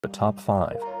the top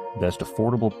 5 best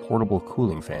affordable portable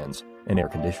cooling fans and air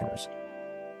conditioners.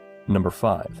 Number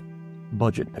 5.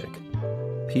 Budget pick.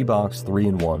 PBOX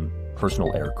 3-in-1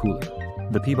 Personal Air Cooler.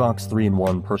 The PBOX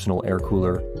 3-in-1 Personal Air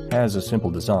Cooler has a simple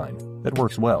design that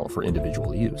works well for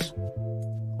individual use.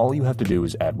 All you have to do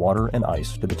is add water and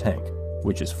ice to the tank,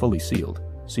 which is fully sealed,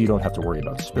 so you don't have to worry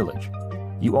about spillage.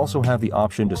 You also have the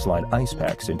option to slide ice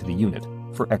packs into the unit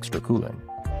for extra cooling.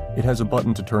 It has a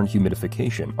button to turn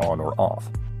humidification on or off,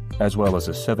 as well as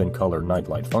a 7-color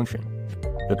nightlight function.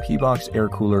 The PBOX air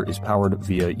cooler is powered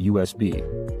via USB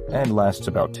and lasts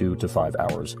about 2 to 5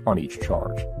 hours on each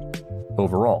charge.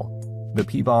 Overall, the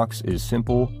PBOX is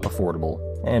simple, affordable,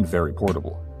 and very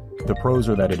portable. The pros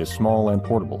are that it is small and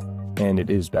portable, and it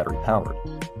is battery powered.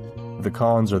 The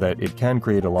cons are that it can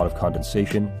create a lot of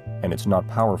condensation, and it's not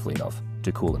powerful enough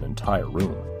to cool an entire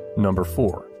room. Number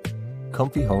 4.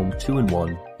 Comfy Home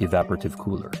 2-in-1 Evaporative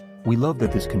Cooler. We love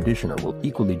that this conditioner will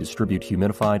equally distribute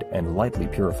humidified and lightly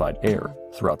purified air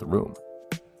throughout the room.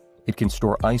 It can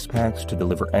store ice packs to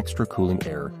deliver extra cooling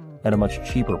air at a much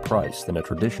cheaper price than a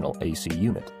traditional AC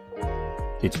unit.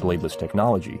 Its bladeless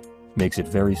technology makes it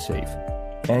very safe,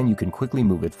 and you can quickly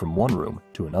move it from one room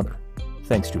to another,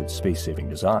 thanks to its space-saving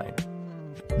design.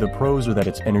 The pros are that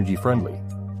it's energy-friendly,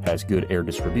 has good air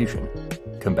distribution,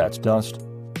 combats dust,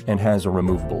 and has a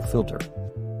removable filter.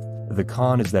 The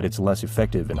con is that it's less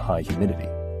effective in high humidity.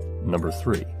 Number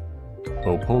 3.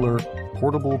 OPOLAR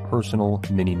Portable Personal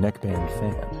Mini Neckband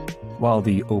Fan. While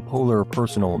the OPOLAR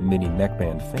Personal Mini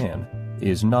Neckband Fan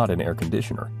is not an air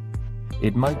conditioner,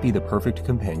 it might be the perfect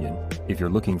companion if you're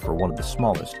looking for one of the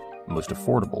smallest, most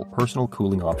affordable personal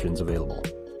cooling options available.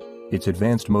 Its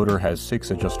advanced motor has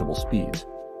 6 adjustable speeds,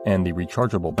 and the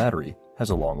rechargeable battery has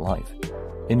a long life,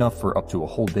 enough for up to a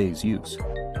whole day's use.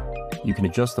 You can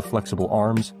adjust the flexible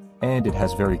arms, and it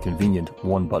has very convenient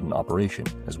one-button operation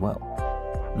as well.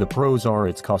 The pros are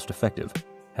it's cost-effective,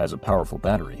 has a powerful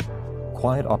battery,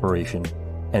 quiet operation,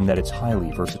 and that it's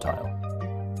highly versatile.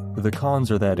 The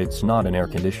cons are that it's not an air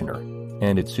conditioner,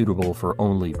 and it's suitable for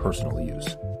only personal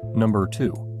use. Number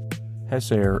 2.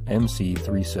 Hessaire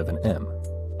MC37M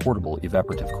Portable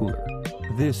Evaporative Cooler.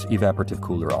 This evaporative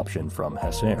cooler option from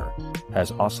Hessaire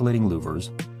has oscillating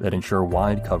louvers that ensure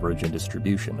wide coverage and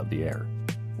distribution of the air.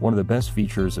 One of the best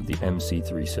features of the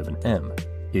MC37M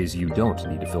is you don't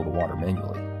need to fill the water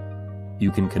manually.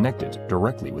 You can connect it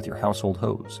directly with your household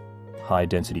hose.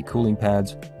 High-density cooling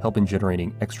pads help in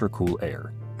generating extra cool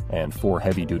air, and 4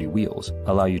 heavy-duty wheels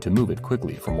allow you to move it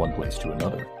quickly from one place to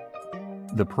another.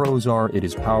 The pros are it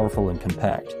is powerful and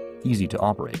compact, easy to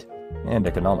operate, and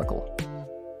economical.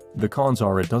 The cons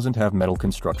are it doesn't have metal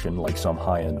construction like some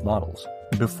high-end models.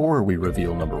 Before we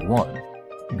reveal number 1,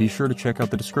 be sure to check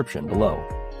out the description below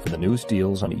for the newest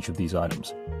deals on each of these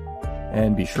items.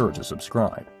 And be sure to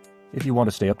subscribe if you want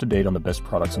to stay up to date on the best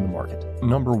products in the market.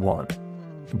 Number 1.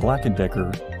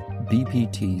 BLACK+DECKER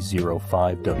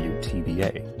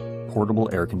BPT05WTBA Portable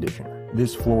Air Conditioner.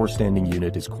 This floor-standing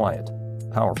unit is quiet,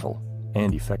 powerful,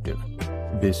 and effective.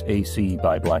 This AC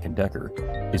by BLACK+DECKER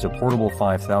is a portable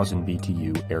 5,000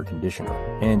 BTU air conditioner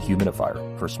and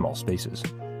humidifier for small spaces.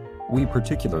 We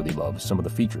particularly love some of the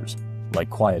features, like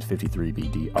quiet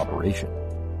 53BD operation,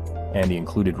 and the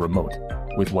included remote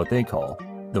with what they call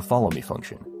the follow me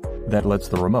function that lets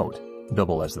the remote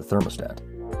double as the thermostat.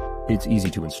 It's easy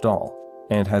to install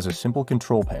and has a simple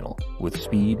control panel with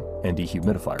speed and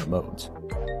dehumidifier modes.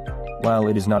 While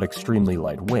it is not extremely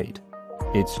lightweight,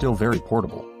 it's still very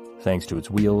portable thanks to its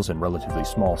wheels and relatively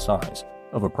small size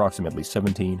of approximately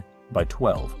 17 by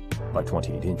 12 by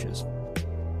 28 inches.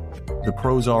 The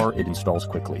pros are it installs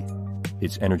quickly,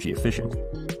 it's energy efficient,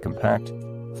 compact,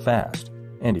 fast,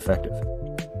 and effective.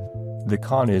 The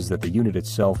con is that the unit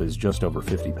itself is just over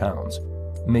 50 pounds,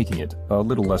 making it a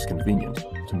little less convenient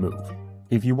to move.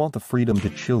 If you want the freedom to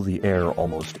chill the air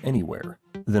almost anywhere,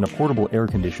 then a portable air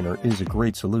conditioner is a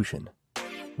great solution.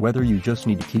 Whether you just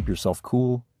need to keep yourself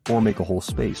cool or make a whole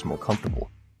space more comfortable,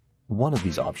 one of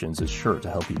these options is sure to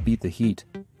help you beat the heat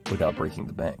without breaking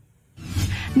the bank.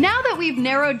 Now that we've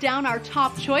narrowed down our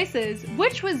top choices,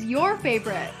 which was your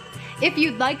favorite? If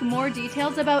you'd like more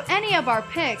details about any of our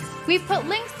picks, we've put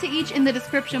links to each in the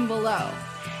description below.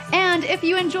 And if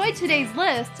you enjoyed today's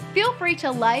list, feel free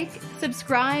to like,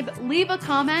 subscribe, leave a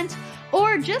comment,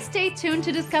 or just stay tuned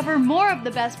to discover more of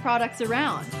the best products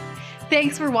around.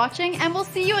 Thanks for watching, and we'll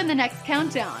see you in the next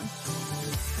countdown.